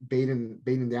just like beating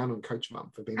down on Coach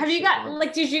Mum for being. Have a you shit got mum.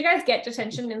 like? Did you guys get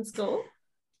detention in school?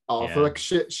 Oh, Yeah. for like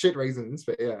shit reasons,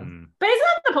 but yeah. But isn't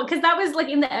that the point? Because that was like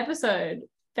in the episode.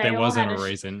 They There all wasn't had a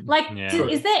reason. Like, Yeah.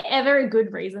 is there ever a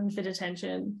good reason for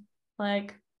detention?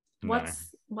 Like, No.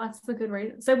 what's the good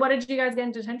reason? So, what did you guys get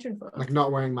in detention for? Like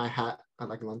not wearing my hat at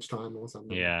like lunchtime or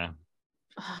something. Yeah.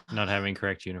 Not having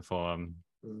correct uniform.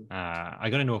 Mm. I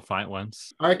got into a fight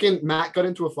once. I reckon Matt got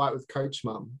into a fight with Coach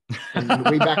Mum. And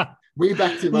we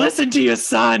backed him up. Listen to your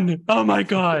son. Oh my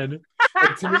God.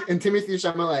 And Timothy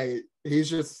Chalamet, he's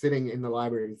just sitting in the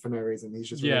library for no reason. He's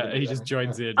just Yeah, reading he it just there.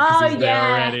 joins in. 'cause Oh he's there yeah.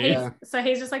 already. He's, Yeah. So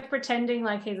he's just like pretending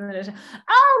like he's in the detention.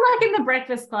 Oh, like in the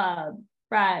Breakfast Club,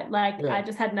 right? Like Yeah. I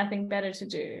just had nothing better to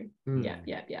do. Mm.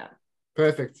 Yeah.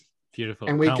 Perfect. Beautiful.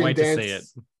 And we Can't can wait dance. to see it.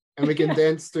 And we can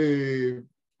dance to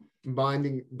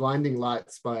blinding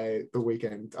lights by The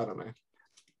Weeknd. I don't know.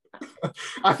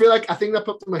 I think that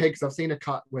popped in my head because I've seen a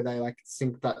cut where they like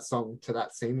sync that song to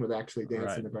that scene where they actually dance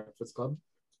Right. in the Breakfast Club.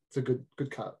 It's a good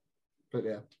cut. But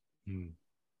yeah. Mm.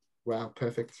 Wow,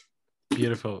 perfect.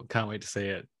 Beautiful. Can't wait to see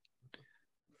it.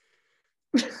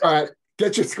 All right,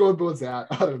 get your scoreboards out.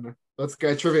 I don't know. Let's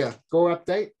go trivia. Score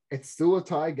update. It's still a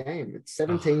tie game. It's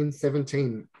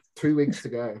 17-17. 2 weeks to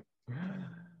go.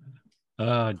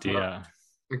 Oh dear.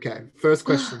 Okay, first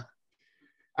question.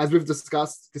 As we've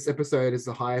discussed, this episode is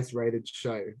the highest rated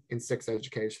show in Sex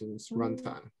Education's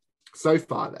runtime. So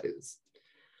far, that is.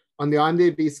 On the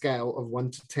IMDb scale of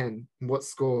 1 to 10, what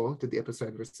score did the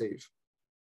episode receive?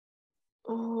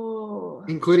 Oh.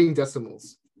 Including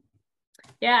decimals.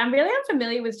 Yeah, I'm really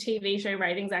unfamiliar with TV show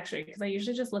ratings actually, because I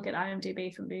usually just look at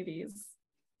IMDb for movies.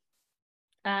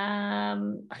 I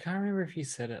can't remember if you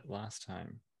said it last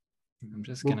time. I'm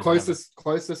just Well, gonna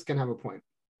closest can have a point.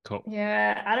 Cool.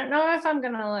 Yeah, I don't know if I'm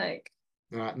gonna like.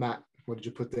 All right, Matt, what did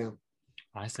you put down?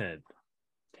 I said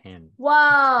 10.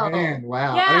 Whoa. 10,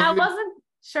 wow. Yeah, I don't think- wasn't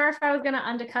sure if I was gonna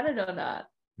undercut it or not.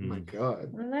 Oh my Mm.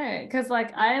 God. I don't know, because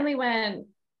like I only went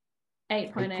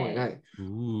 8.8. 8.8.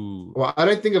 Ooh. Well, I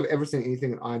don't think I've ever seen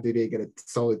anything on IMDb get a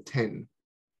solid 10.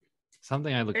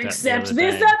 Something I looked at. Except the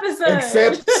other this day.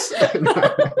 episode. Except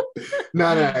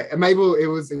no. Maybe it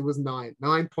was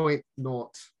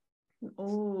 9.0.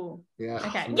 Ooh. Yeah.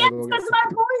 Okay. so Yes, maybe we'll get that's my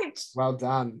something. point. Well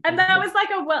done. And that was like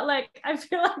I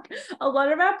feel like a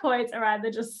lot of our points are either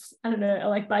just, I don't know,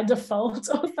 like by default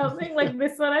or something. Like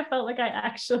this one, I felt like I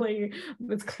actually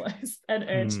was close and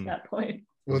earned that point.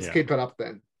 Let's Yeah. keep it up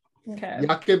then. Okay.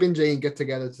 Jakob and Jean get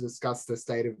together to discuss the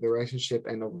state of the relationship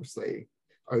and obviously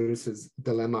Otis's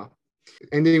dilemma.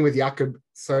 Ending with Jakob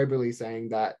soberly saying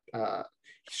that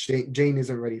Jean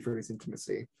isn't ready for his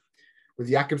intimacy. With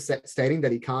Jakob stating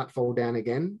that he can't fall down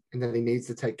again and that he needs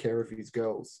to take care of his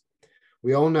girls.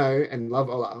 We all know and love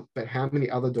Ola, but how many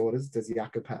other daughters does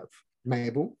Jakob have?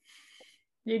 Mabel?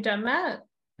 You done that?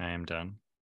 I am done.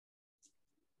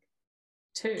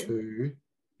 2. 2.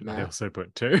 I Matt. also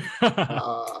put 2.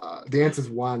 The answer's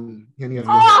 1. He only has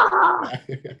Ah!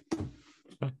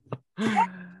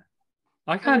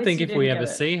 I can't least think you if we didn't ever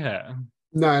get it. see her.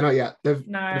 No, not yet. They've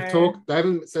No. talked. They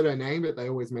haven't said her name, but they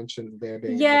always mention there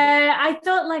being. Yeah, I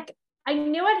thought like I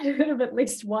knew I'd heard of at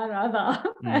least one other.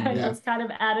 And I Yeah. just kind of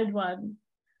added one.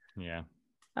 Yeah.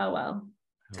 Oh well.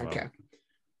 Oh, well. Okay.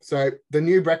 So the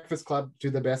new Breakfast Club do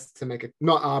their best to make it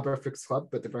not our Breakfast Club,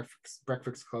 but the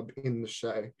Breakfast Club in the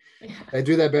show. Yeah. They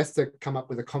do their best to come up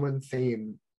with a common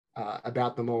theme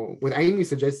about them all. With Amy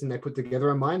suggesting they put together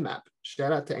a mind map.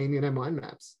 Shout out to Amy and her mind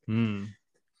maps. Mm.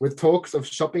 With talks of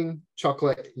shopping,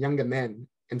 chocolate, younger men,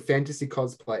 and fantasy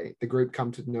cosplay, the group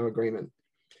come to no agreement.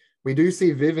 We do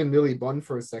see Viv and Lily bond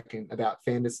for a second about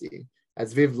fantasy,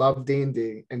 as Viv loves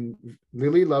D&D and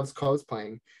Lily loves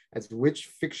cosplaying as which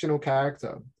fictional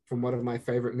character from one of my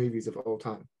favorite movies of all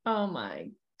time? Oh my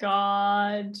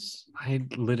God. I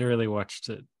literally watched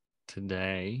it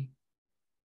today.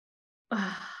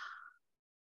 I'll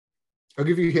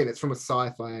give you a hint. It's from a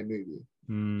sci-fi movie.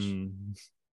 Mm.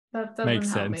 That doesn't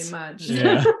Makes help sense. me much.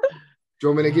 Yeah. Do you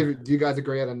want me to give? Do you guys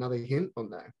agree on another hint on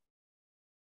that?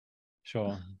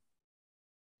 Sure.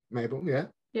 Mabel, yeah.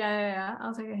 Yeah.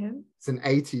 I'll take a hint. It's an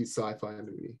 80s sci-fi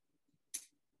movie.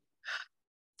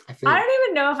 I think I don't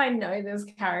even know if I know this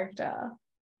character.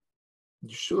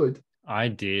 you should. I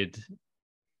did,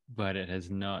 but it has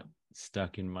not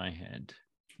stuck in my head.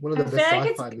 One of I the feel, best like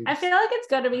sci-fi movies. it's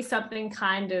got to be something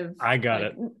kind of. I got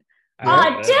like, it. Oh, I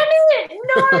damn got it!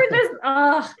 No, this.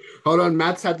 Oh, Hold on,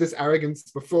 Matt's had this arrogance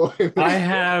before.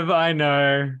 I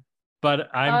know, but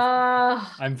I'm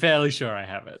oh. fairly sure I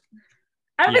have it.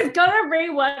 I was gonna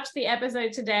rewatch the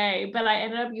episode today, but I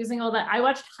ended up using all that. I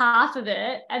watched half of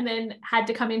it and then had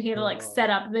to come in here to like set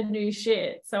up the new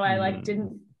shit. So I like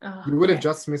didn't. You would have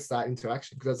just missed that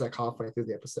interaction because that's like halfway through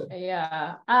the episode.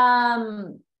 Yeah.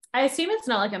 I assume it's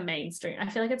not like a mainstream. I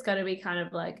feel like it's got to be kind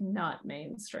of like not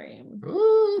mainstream.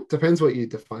 Depends what you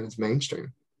define as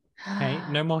mainstream. Hey,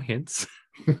 no more hints.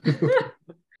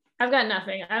 I've got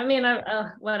nothing. I mean,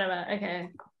 whatever. Okay.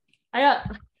 I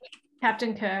got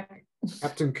Captain Kirk.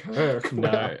 Captain Kirk.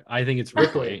 No, I think it's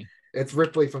Ripley. It's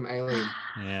Ripley from Alien.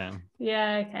 Yeah.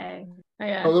 Yeah, okay.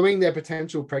 Okay. Following their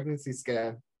potential pregnancy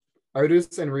scare,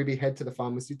 Otis and Ruby head to the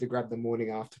pharmacy to grab the morning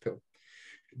after pill.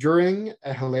 During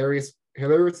a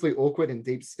hilariously awkward and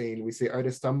deep scene, we see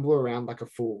Otis stumble around like a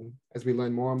fool as we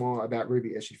learn more and more about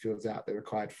Ruby as she fills out the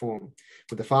required form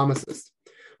with the pharmacist.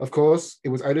 Of course, it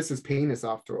was Otis's penis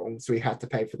after all, so he had to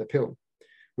pay for the pill.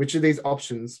 Which of these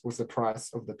options was the price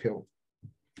of the pill?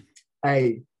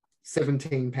 A,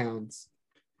 17 pounds.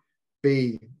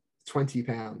 B, 20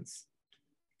 pounds.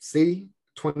 C,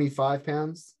 25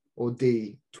 pounds. Or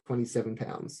D, 27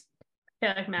 pounds. I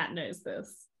feel like Matt knows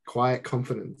this. Quiet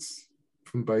confidence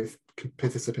from both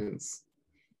participants.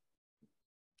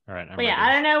 All right. But yeah,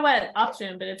 I don't know what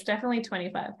option, but it's definitely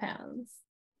 25 pounds.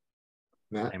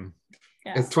 Matt?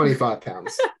 Yeah. It's 25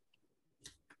 pounds.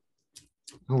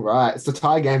 All right. It's the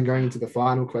tie game going into the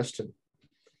final question.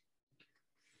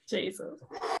 Jesus.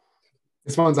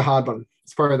 This one's a hard one.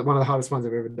 It's probably one of the hardest ones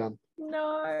I've ever done.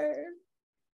 No.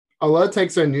 Ola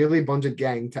takes her newly bonded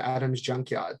gang to Adam's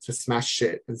junkyard to smash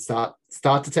shit and start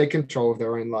to take control of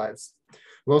their own lives.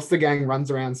 Whilst the gang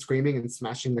runs around screaming and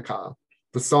smashing the car,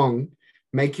 the song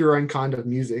Make Your Own Kind of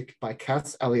Music by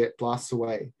Cass Elliot blasts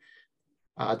away,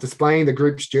 displaying the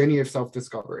group's journey of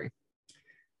self-discovery.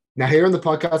 Now, here on the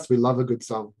podcast, we love a good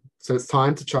song, so it's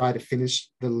time to try to finish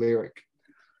the lyric.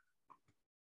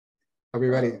 Are we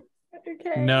ready?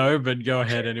 Okay. No, but go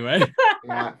ahead anyway.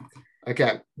 Yeah.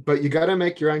 Okay, but you got to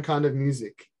make your own kind of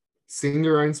music. Sing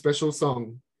your own special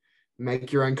song.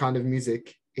 Make your own kind of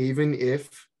music, even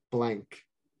if blank.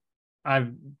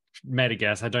 I've made a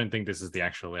guess. I don't think this is the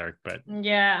actual lyric, but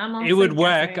Yeah, I'm also it would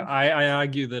work. guessing. I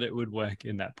argue that it would work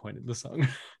in that point in the song.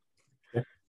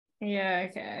 Yeah,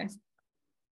 okay.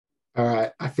 All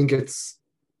right, I think it's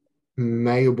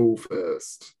Mabel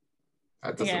first.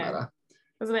 That doesn't Yeah. matter.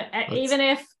 Wasn't it? Even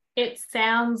if it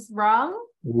sounds wrong.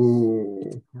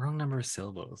 Ooh. Wrong number of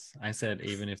syllables. I said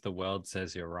even if the world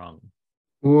says you're wrong.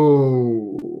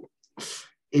 Ooh.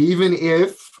 Even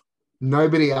if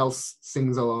nobody else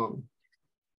sings along.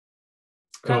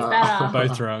 That's better.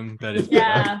 Both wrong. That is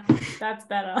Yeah, that's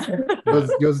better.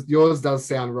 yours does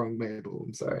sound wrong, Mabel.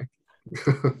 I'm sorry.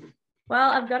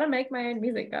 Well, I've got to make my own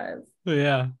music, guys. better.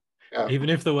 Yeah. Yeah, Even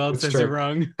if the world That's says true. you're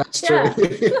wrong. that's true.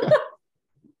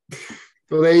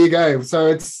 Well, there you go. So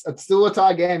it's still a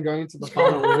tie game going into the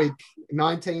final week.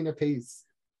 19 apiece.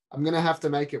 I'm gonna have to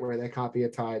make it where there can't be a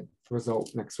tied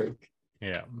result next week.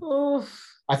 Yeah. Oof.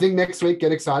 I think next week,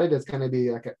 get excited. It's going to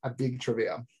be like a big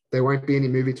trivia. There won't be any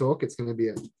movie talk. It's going to be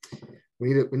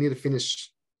we need to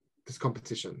finish this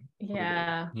competition.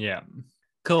 Yeah. Yeah.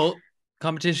 Cool.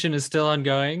 Competition is still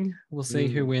ongoing. We'll see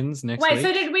who wins next Wait, week.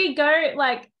 so did we go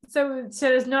like so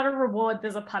there's not a reward,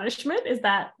 there's a punishment? Is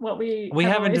that what we We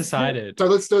have haven't always said? decided. So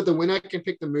let's do it. The winner can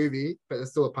pick the movie, but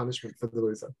there's still a punishment for the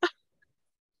loser.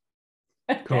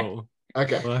 Okay. Cool.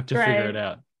 Okay. We'll have to Great. figure it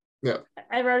out.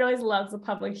 Everyone always loves a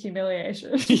public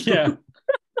humiliation. Yeah.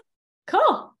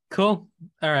 Cool. Cool.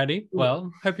 Alrighty.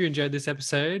 Well, hope you enjoyed this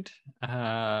episode. Let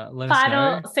us know.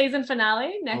 Final season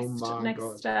finale Oh my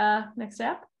next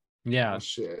step. Yeah. Oh,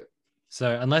 shit.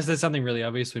 So unless there's something really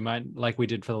obvious, we might, like we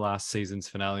did for the last season's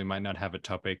finale, we might not have a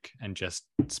topic and just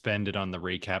spend it on the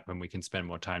recap, and we can spend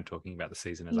more time talking about the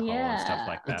season as a whole and stuff Yeah.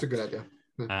 like that. That's a good idea.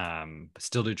 But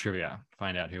still do trivia,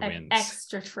 find out who wins.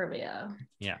 Extra trivia.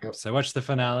 Yeah. Yep. So watch the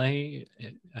finale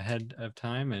ahead of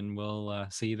time, and we'll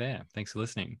see you there. Thanks for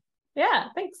listening. Yeah,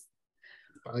 thanks.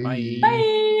 Bye. Bye.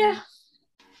 Bye.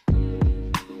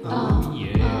 Oh,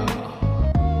 yeah.